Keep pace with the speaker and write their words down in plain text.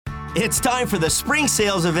It's time for the spring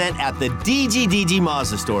sales event at the DGDG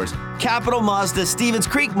Mazda stores. Capital Mazda, Stevens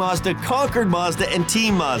Creek Mazda, Concord Mazda, and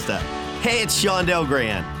Team Mazda. Hey, it's Sean Del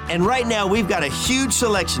Gran. And right now, we've got a huge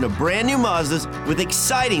selection of brand new Mazdas with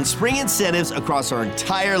exciting spring incentives across our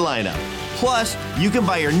entire lineup. Plus, you can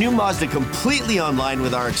buy your new Mazda completely online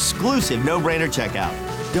with our exclusive no-brainer checkout.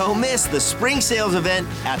 Don't miss the spring sales event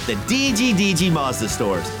at the DGDG Mazda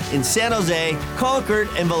stores in San Jose, Concord,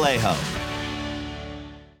 and Vallejo.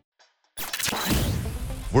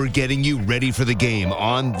 We're getting you ready for the game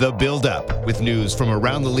on The Build-Up with news from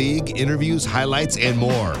around the league, interviews, highlights, and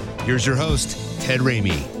more. Here's your host, Ted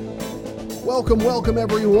Ramey. Welcome,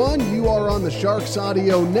 everyone. You are on the Sharks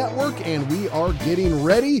Audio Network, and we are getting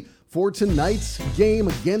ready for tonight's game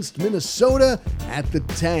against Minnesota at the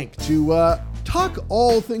Tank. To talk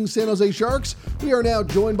all things San Jose Sharks, we are now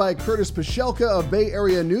joined by Curtis Pachelka of Bay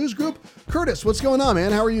Area News Group. Curtis, what's going on,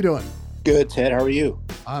 man? How are you doing? Good, Ted. How are you?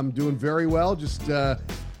 I'm doing very well. Just,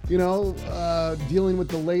 dealing with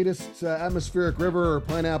the latest atmospheric river or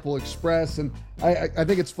Pineapple Express. And I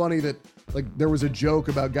think it's funny that, like, there was a joke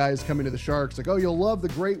about guys coming to the Sharks, like, oh, you'll love the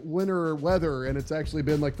great winter weather. And it's actually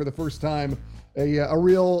been, like, for the first time, a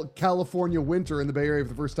real California winter in the Bay Area for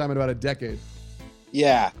the first time in about a decade.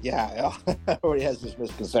 Yeah. Everybody has this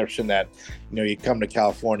misconception that, you come to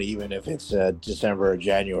California, even if it's December or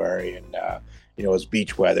January and, it's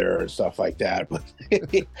beach weather and stuff like that. But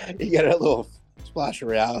you get a little splash of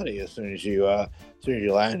reality as soon as you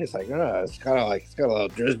land. It's like, it's got a little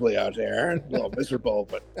drizzly out there and a little miserable.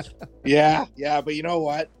 But yeah. But you know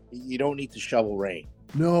what? You don't need to shovel rain.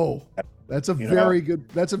 No. That's a very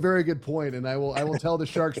good point, and I will tell the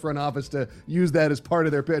Sharks front office to use that as part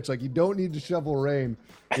of their pitch. Like, you don't need to shovel rain,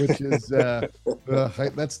 which is that's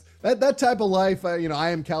that type of life. I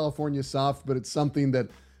am California soft, but it's something that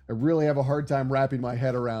I really have a hard time wrapping my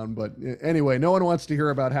head around. But anyway, no one wants to hear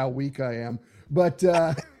about how weak I am. But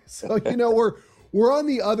so we're on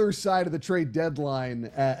the other side of the trade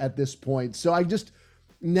deadline at this point. So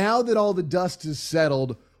now that all the dust has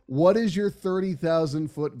settled, what is your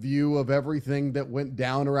 30,000-foot view of everything that went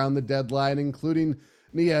down around the deadline, including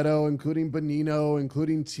Nieto, including Bonino,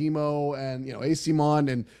 including Timo, and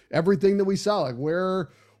Eyssimont, and everything that we saw? Like,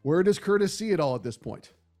 where does Curtis see it all at this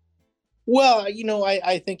point? Well,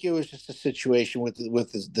 I think it was just a situation with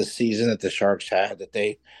the season that the Sharks had, that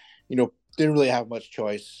they, didn't really have much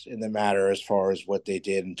choice in the matter as far as what they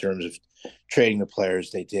did in terms of trading the players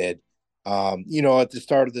they did. At the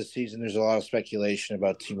start of the season, there's a lot of speculation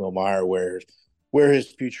about Timo Meier, where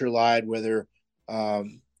his future lied, whether,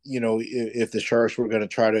 if the Sharks were going to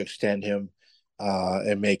try to extend him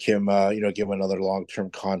and make him, give him another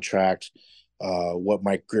long-term contract, what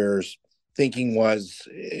Mike Grier's thinking was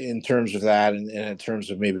in terms of that, and in terms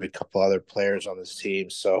of maybe a couple other players on this team.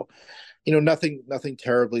 So, nothing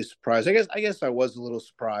terribly surprised. I guess I was a little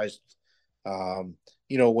surprised, when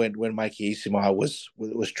Mikey Eyssimont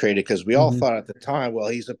was traded, because we all thought at the time, well,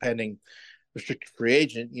 he's a pending restricted free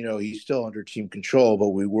agent. He's still under team control, but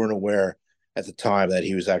we weren't aware at the time that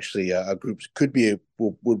he was actually would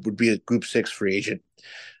be a Group 6 free agent.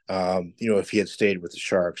 If he had stayed with the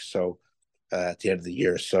Sharks. So at the end of the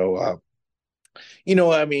year. So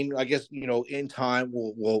I guess in time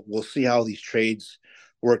we'll see how these trades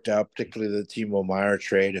worked out, particularly the Timo Meier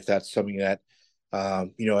trade, if that's something that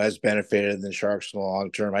has benefited the Sharks in the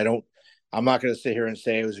long term. I'm not going to sit here and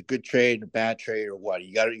say it was a good trade and a bad trade or what.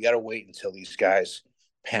 You got to wait until these guys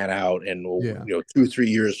pan out, and 2-3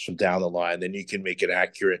 years from down the line, then you can make an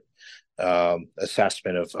accurate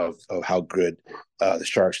assessment of how good the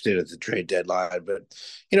Sharks did at the trade deadline. But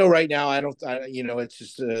right now, it's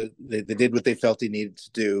just they did what they felt they needed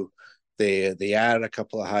to do. They added a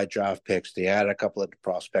couple of high draft picks. They added a couple of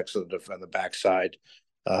prospects on the backside.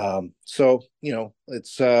 So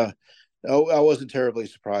it's I wasn't terribly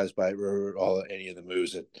surprised by any of the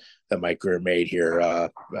moves that Mike Grier made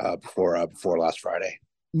here before last Friday.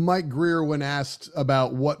 Mike Grier, when asked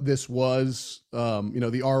about what this was,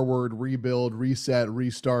 the R word, rebuild, reset,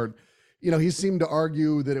 restart, he seemed to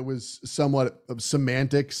argue that it was somewhat of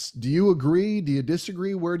semantics. Do you agree? Do you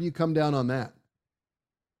disagree? Where do you come down on that?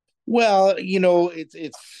 Well,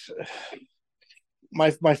 it's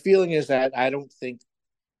my feeling is that I don't think,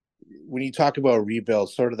 when you talk about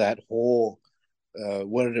rebuild, sort of that whole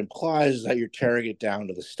what it implies is that you're tearing it down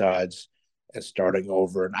to the studs and starting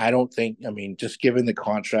over. And I don't think, just given the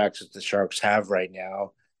contracts that the Sharks have right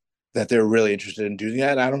now, that they're really interested in doing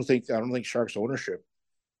that. I don't think Sharks ownership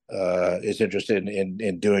is interested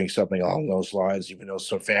in doing something along those lines, even though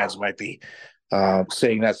some fans might be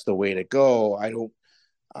saying that's the way to go. I don't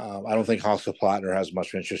think Hasso Plattner has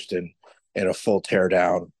much interest in a full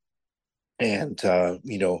teardown and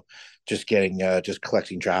just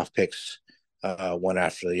collecting draft picks one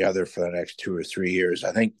after the other for the next 2 or 3 years.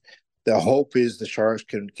 I think the hope is the Sharks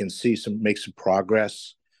can make some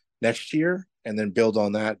progress next year and then build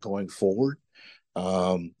on that going forward.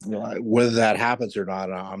 Whether that happens or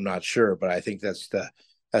not, I'm not sure, but I think that's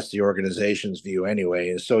the organization's view anyway.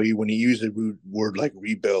 And so when you use a word like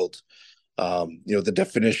rebuild, the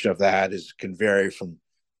definition of that can vary from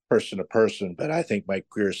person to person, but I think Mike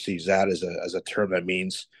Grier sees that as a term that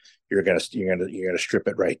means you're gonna strip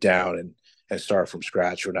it right down and start from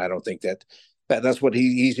scratch. And I don't think that's what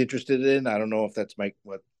he's interested in. I don't know if that's I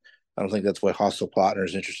don't think that's what Hasselplattner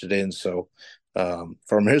is interested in. So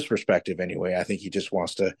from his perspective anyway, I think he just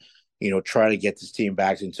wants to, try to get this team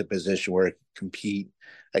back into a position where it can compete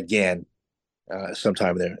again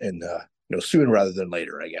sometime there and sooner rather than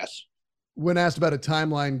later, I guess. When asked about a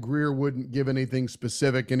timeline, Grier wouldn't give anything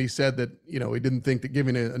specific, and he said that he didn't think that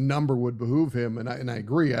giving a number would behoove him, and I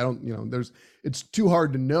agree. I don't, it's too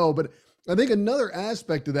hard to know, but I think another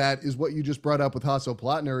aspect of that is what you just brought up with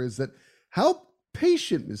Hasselplattner is that how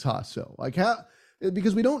patient is Hasso? Like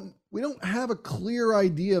because we don't have a clear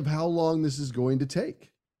idea of how long this is going to take.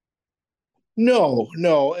 No,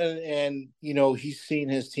 and he's seen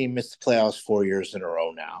his team miss the playoffs 4 years in a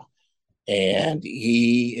row now, and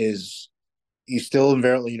he's still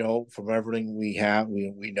very, from everything we have,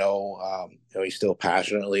 we know, he's still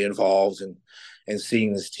passionately involved and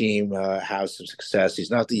seeing this team have some success.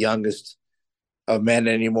 He's not the youngest of men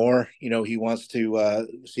anymore. He wants to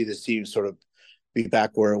see this team sort of be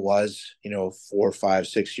back where it was, 4, 5,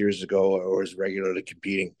 6 years ago, or is regularly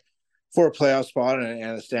competing for a playoff spot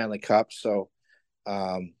and a Stanley Cup. So,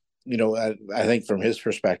 I think from his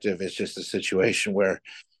perspective, it's just a situation where,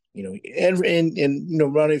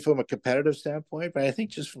 and running from a competitive standpoint, but I think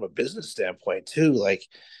just from a business standpoint too, like,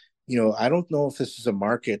 I don't know if this is a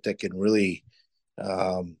market that can really,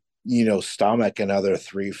 stomach another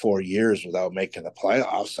 3-4 years without making the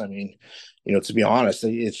playoffs. I mean, to be honest,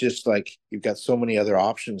 it's just like you've got so many other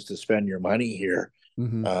options to spend your money here.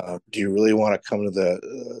 Mm-hmm. Do you really want to come to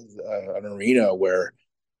an arena where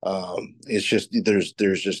it's just there's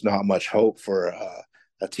just not much hope for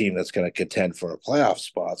a team that's going to contend for a playoff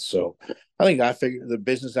spot? So I think figure the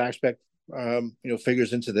business aspect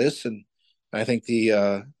figures into this, and I think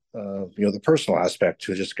the personal aspect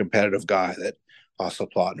to just a competitive guy that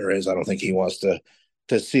Hasselplattner is. I don't think he wants to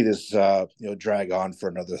see this drag on for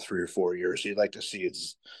another 3 or 4 years. He'd like to see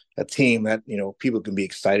it's a team that people can be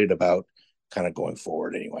excited about kind of going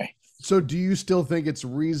forward anyway. So do you still think it's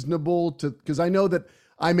reasonable because I know that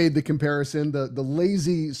I made the comparison, the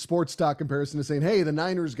lazy sports talk comparison to saying, hey, the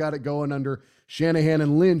Niners got it going under Shanahan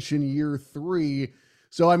and Lynch in year 3.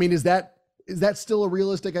 So, I mean, is that still a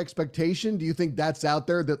realistic expectation? Do you think that's out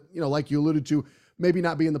there that, like you alluded to, maybe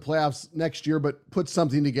not be in the playoffs next year, but put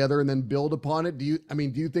something together and then build upon it? Do you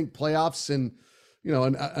think playoffs and,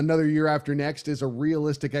 another year after next is a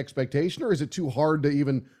realistic expectation, or is it too hard to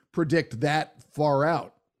even predict that far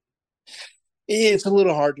out? It's a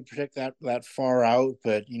little hard to predict that far out,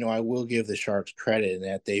 but I will give the Sharks credit in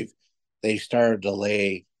that they started to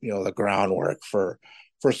lay the groundwork for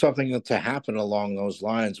something to happen along those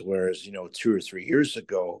lines. Whereas 2 or 3 years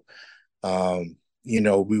ago,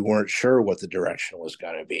 we weren't sure what the direction was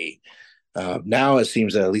going to be. Now it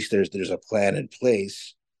seems that at least there's a plan in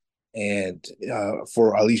place, and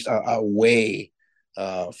for at least a way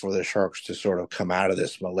for the Sharks to sort of come out of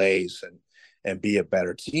this malaise and be a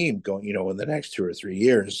better team going, in the next 2 or 3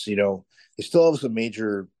 years. They still have some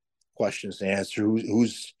major questions to answer.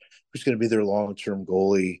 Who's going to be their long-term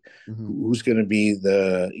goalie? Mm-hmm. Who's going to be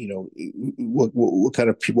what kind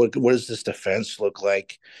of people? What does this defense look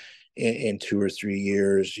like in 2 or 3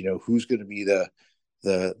 years? Who's going to be the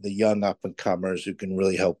young up and comers who can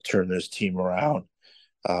really help turn this team around?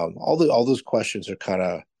 All those questions are kind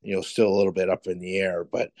of still a little bit up in the air,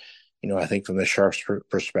 but I think from the Sharks'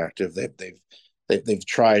 perspective, they've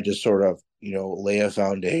tried to sort of lay a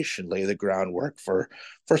foundation, lay the groundwork for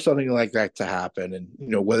something like that to happen,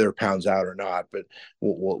 and whether it pounds out or not, but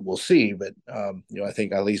we'll see. But I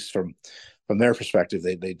think at least from their perspective,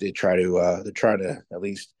 they try to they're trying to at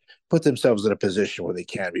least put themselves in a position where they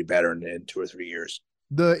can be better in 2 or 3 years.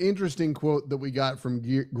 The interesting quote that we got from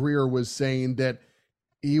Grier was saying that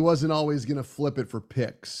he wasn't always going to flip it for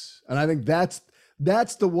picks, and I think that's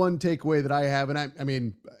the one takeaway that I have. And I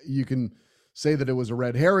mean, you can say that it was a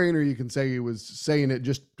red herring, or you can say he was saying it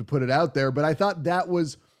just to put it out there. But I thought that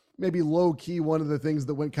was maybe low key one of the things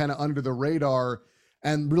that went kind of under the radar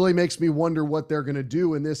and really makes me wonder what they're going to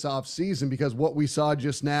do in this off season, because what we saw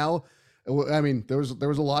just now, I mean, there was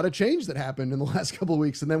a lot of change that happened in the last couple of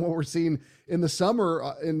weeks, and then what we're seeing in the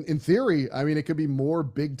summer, in theory, I mean, it could be more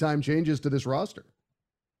big time changes to this roster.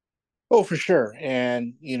 Oh, for sure.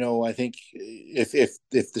 And I think if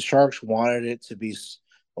the Sharks wanted it to be,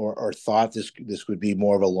 or thought this would be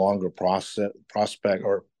more of a longer process,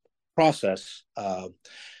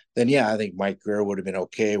 then yeah, I think Mike Grier would have been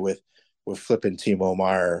okay with flipping Timo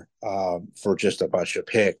Meier for just a bunch of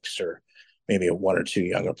picks, or maybe one or two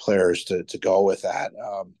younger players to go with that.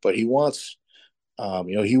 But he wants,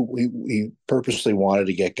 he purposely wanted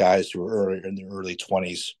to get guys who were early in their early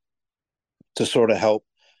 20s to sort of help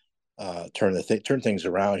turn things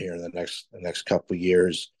around here in the next couple of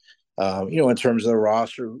years. In terms of the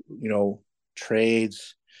roster,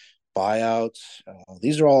 trades, buyouts,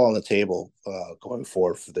 these are all on the table going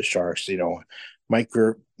forward for the Sharks. Mike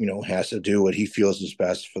Grier, has to do what he feels is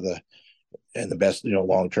best for the best,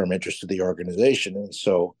 long-term interest of the organization. And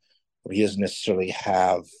so he doesn't necessarily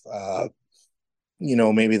have,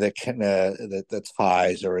 maybe the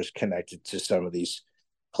ties or is connected to some of these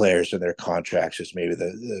players and their contracts as maybe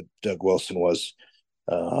the Doug Wilson was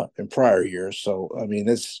in prior years. So, I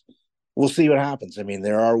mean, we'll see what happens. I mean,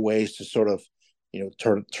 there are ways to sort of,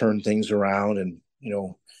 turn things around and,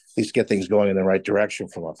 at least get things going in the right direction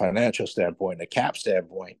from a financial standpoint and a cap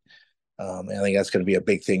standpoint. I think that's going to be a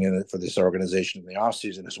big thing for this organization in the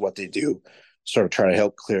offseason is what they do, sort of try to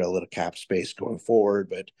help clear a little cap space going forward.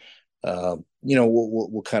 But,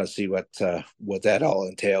 we'll kind of see what that all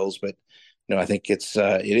entails. But, I think it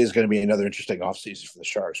is going to be another interesting offseason for the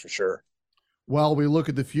Sharks for sure. While we look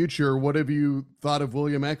at the future, what have you thought of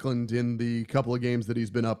William Eklund in the couple of games that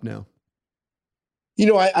he's been up now?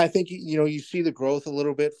 I think, you see the growth a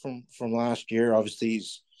little bit from last year. Obviously,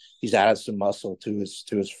 he's added some muscle to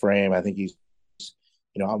his frame. I think he's,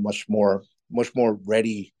 much more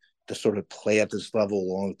ready to sort of play at this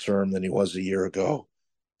level long term than he was a year ago.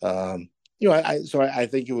 I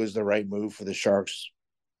think it was the right move for the Sharks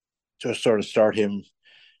to sort of start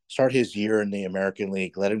his year in the American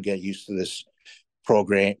League, let him get used to this pro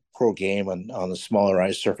game on the smaller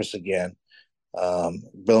ice surface again.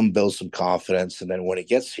 Build some confidence, and then when he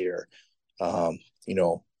gets here,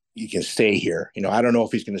 you can stay here. I don't know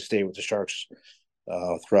if he's going to stay with the Sharks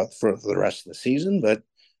throughout for the rest of the season, but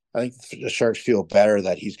I think the Sharks feel better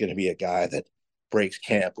that he's going to be a guy that breaks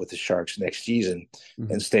camp with the Sharks next season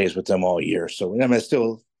and stays with them all year. So, I mean, it's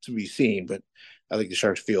still to be seen, but I think the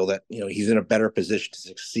Sharks feel that, he's in a better position to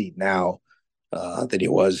succeed now than he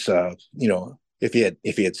was, if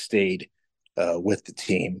he had stayed with the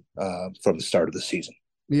team from the start of the season.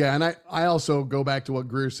 Yeah, and I also go back to what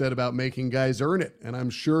Grier said about making guys earn it. And I'm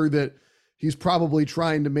sure that he's probably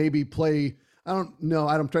trying to maybe play, I don't know,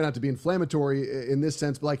 I'm trying not to be inflammatory in this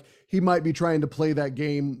sense, but like he might be trying to play that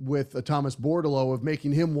game with a Thomas Bordeleau of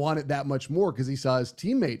making him want it that much more because he saw his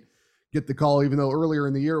teammate get the call, even though earlier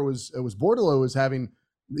in the year it was Bordeleau was having,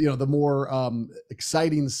 the more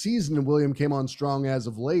exciting season, and William came on strong as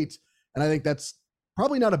of late. And I think that's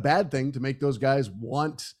probably not a bad thing to make those guys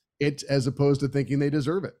want it as opposed to thinking they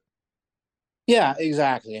deserve it. Yeah,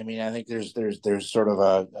 exactly. I mean, I think there's sort of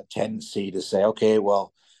a tendency to say, okay,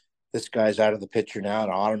 well, this guy's out of the picture now,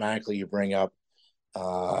 and automatically you bring up,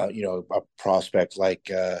 a prospect like,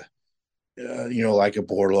 like a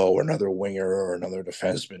Bordeleau or another winger or another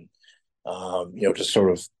defenseman,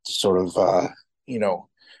 to sort of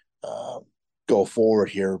go forward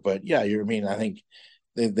here. But yeah, I think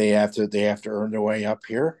they have to earn their way up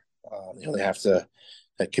here. They have to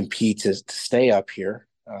compete to stay up here.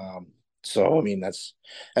 So, I mean, that's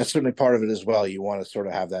certainly part of it as well. You want to sort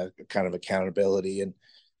of have that kind of accountability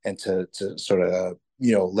and to sort of,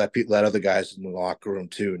 let other guys in the locker room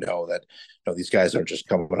too know that, these guys aren't just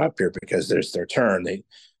coming up here because there's their turn. They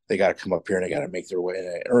got to come up here and they got to make their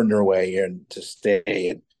way, earn their way in to stay.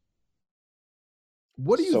 And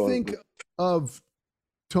what do you think of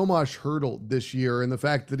Tomas Hertl this year and the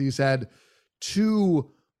fact that he's had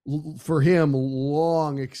two, for him,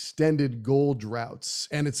 long extended goal droughts,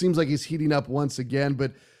 and it seems like he's heating up once again?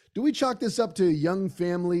 But do we chalk this up to young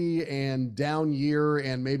family and down year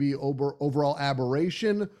and maybe overall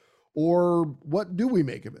aberration, or what do we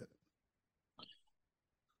make of it?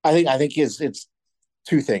 I think it's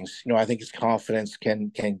two things. I think his confidence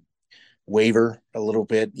can waver a little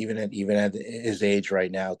bit, even at his age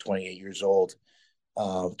right now, 28 years old,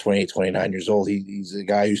 28, 29 years old. He's a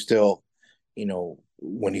guy who still,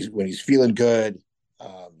 when he's feeling good,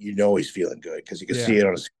 he's feeling good because you can see it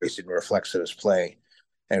on his face and it reflects in his play.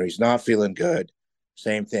 And when he's not feeling good,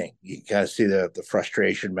 same thing. You kind of see the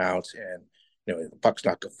frustration mount, and the puck's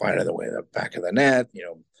not going to find the way in the back of the net.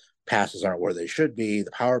 Passes aren't where they should be.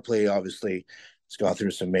 The power play obviously He's gone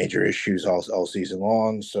through some major issues all season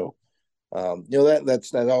long. So,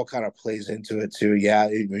 that all kind of plays into it too. Yeah,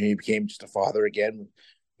 when he became just a father again,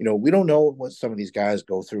 we don't know what some of these guys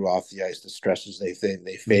go through off the ice, the stresses they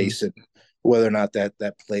face, and whether or not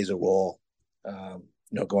that plays a role,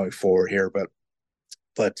 going forward here. But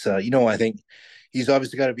I think he's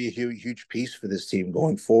obviously got to be a huge piece for this team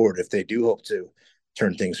going forward if they do hope to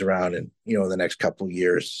turn things around in the next couple of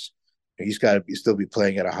years. He's got to still be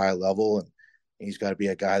playing at a high level, and he's got to be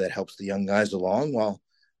a guy that helps the young guys along while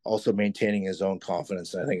also maintaining his own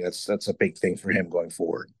confidence. And I think that's a big thing for him going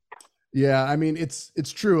forward. Yeah, I mean, it's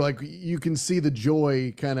true. Like, you can see the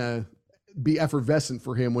joy kind of be effervescent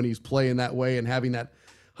for him when he's playing that way and having that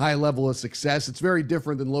high level of success. It's very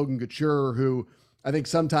different than Logan Couture, who I think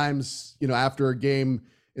sometimes, after a game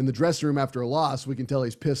in the dressing room after a loss, we can tell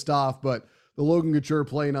he's pissed off. But the Logan Couture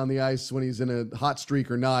playing on the ice when he's in a hot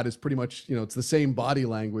streak or not is pretty much, it's the same body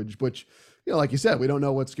language, which, like you said, we don't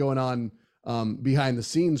know what's going on behind the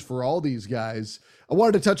scenes for all these guys. I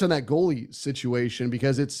wanted to touch on that goalie situation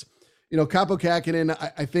because it's, Kaapo Kähkönen,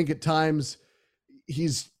 I think at times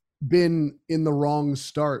he's been in the wrong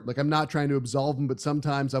start. Like, I'm not trying to absolve him, but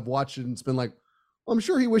sometimes I've watched it and it's been like, well, I'm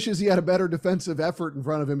sure he wishes he had a better defensive effort in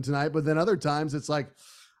front of him tonight. But then other times it's like,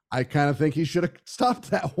 I kind of think he should have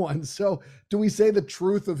stopped that one. So do we say the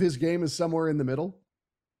truth of his game is somewhere in the middle?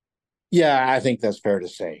 Yeah, I think that's fair to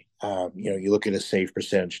say. You look at his save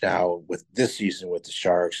percentage now with this season with the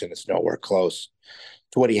Sharks, and it's nowhere close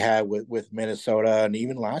to what he had with Minnesota, and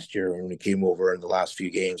even last year when he came over in the last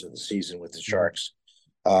few games of the season with the Sharks.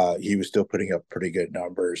 He was still putting up pretty good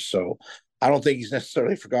numbers. So I don't think he's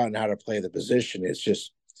necessarily forgotten how to play the position. It's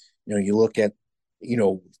just, you look at,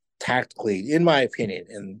 tactically, in my opinion,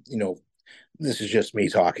 and, this is just me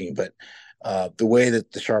talking, but the way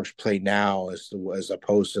that the Sharks play now as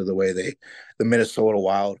opposed to the way the Minnesota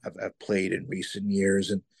Wild have played in recent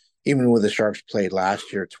years. And even when the Sharks played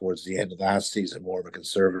last year towards the end of last season, more of a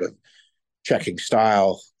conservative checking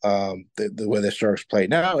style, the way the Sharks play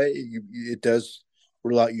now, it does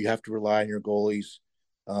rely. You have to rely on your goalies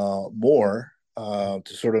more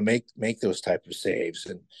to sort of make those type of saves,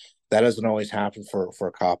 and that doesn't always happen for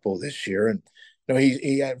Kaapo this year. And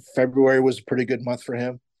he February was a pretty good month for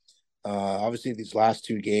him. Obviously, these last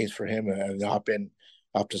two games for him have not been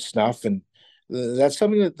up to snuff, and that's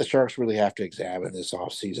something that the Sharks really have to examine this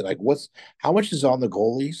offseason. Like, how much is on the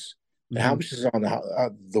goalies, and how much is on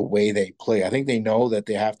the way they play? I think they know that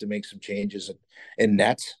they have to make some changes in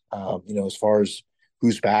net, as far as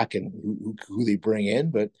who's back and who they bring in,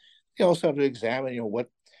 but they also have to examine, what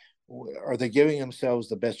are they giving themselves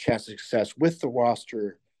the best chance of success with the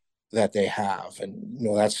roster that they have, and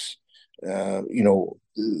that's something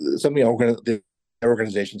the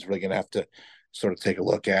organization's really going to have to sort of take a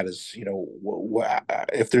look at is,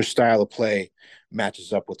 if their style of play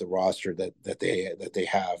matches up with the roster that they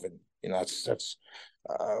have, and that's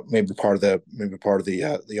maybe part of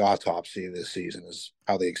the autopsy of this season is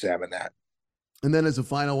how they examine that. And then as a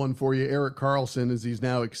final one for you, Erik Karlsson, as he's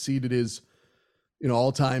now exceeded his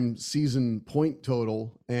all-time season point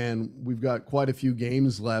total, and we've got quite a few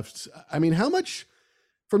games left. I mean, how much,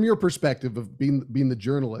 from your perspective of being the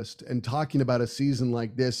journalist and talking about a season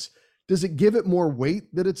like this, does it give it more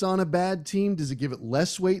weight that it's on a bad team? Does it give it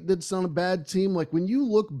less weight that it's on a bad team? Like, when you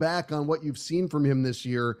look back on what you've seen from him this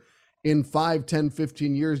year in 5, 10,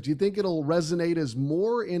 15 years, do you think it'll resonate as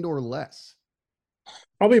more and or less?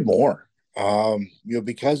 Probably more.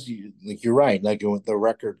 Because you're right. Like, the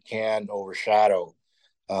record can overshadow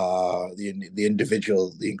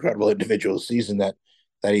the incredible individual season that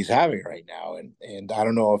he's having right now, and I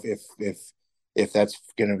don't know if that's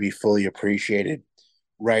going to be fully appreciated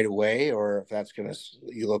right away, or if that's going to,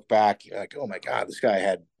 you look back, you're like, oh my God, this guy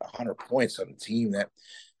had 100 points on a team that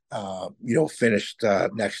finished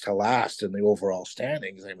next to last in the overall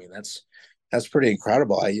standings. I mean, that's pretty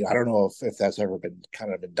incredible. I don't know if that's ever been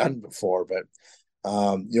done before, but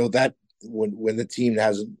that when the team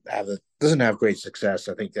doesn't have great success,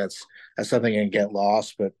 I think that's something that can get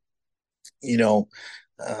lost. But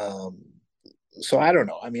so I don't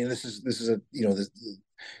know. I mean, this is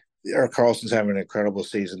Erik Karlsson's having an incredible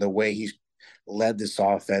season. The way he's led this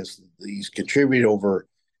offense, he's contributed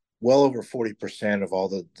well over 40% of all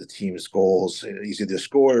the team's goals. He's either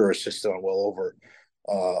scored or assisted on well over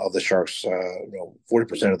of the Sharks,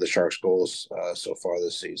 40% of the Sharks goals so far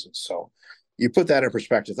this season. So you put that in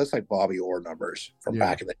perspective, that's like Bobby Orr numbers from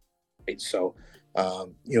back in the day. So,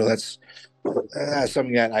 that's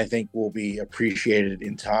something that I think will be appreciated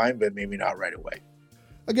in time, but maybe not right away.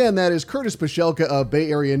 Again, that is Curtis Pachelka of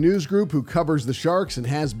Bay Area News Group, who covers the Sharks and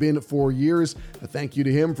has been for years. A thank you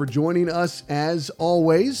to him for joining us as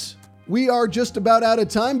always. We are just about out of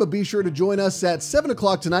time, but be sure to join us at 7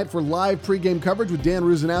 o'clock tonight for live pregame coverage with Dan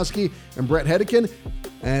Rusanowski and Brett Hedican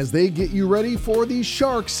as they get you ready for the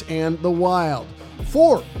Sharks and the Wild.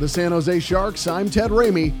 For the San Jose Sharks, I'm Ted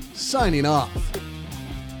Ramey, signing off.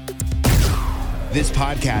 This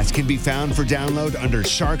podcast can be found for download under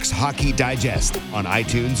Sharks Hockey Digest on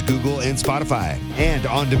iTunes, Google, and Spotify, and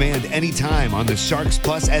on demand anytime on the Sharks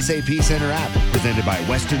Plus SAP Center app, presented by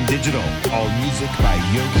Western Digital. All music by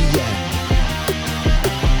Yogi Yen.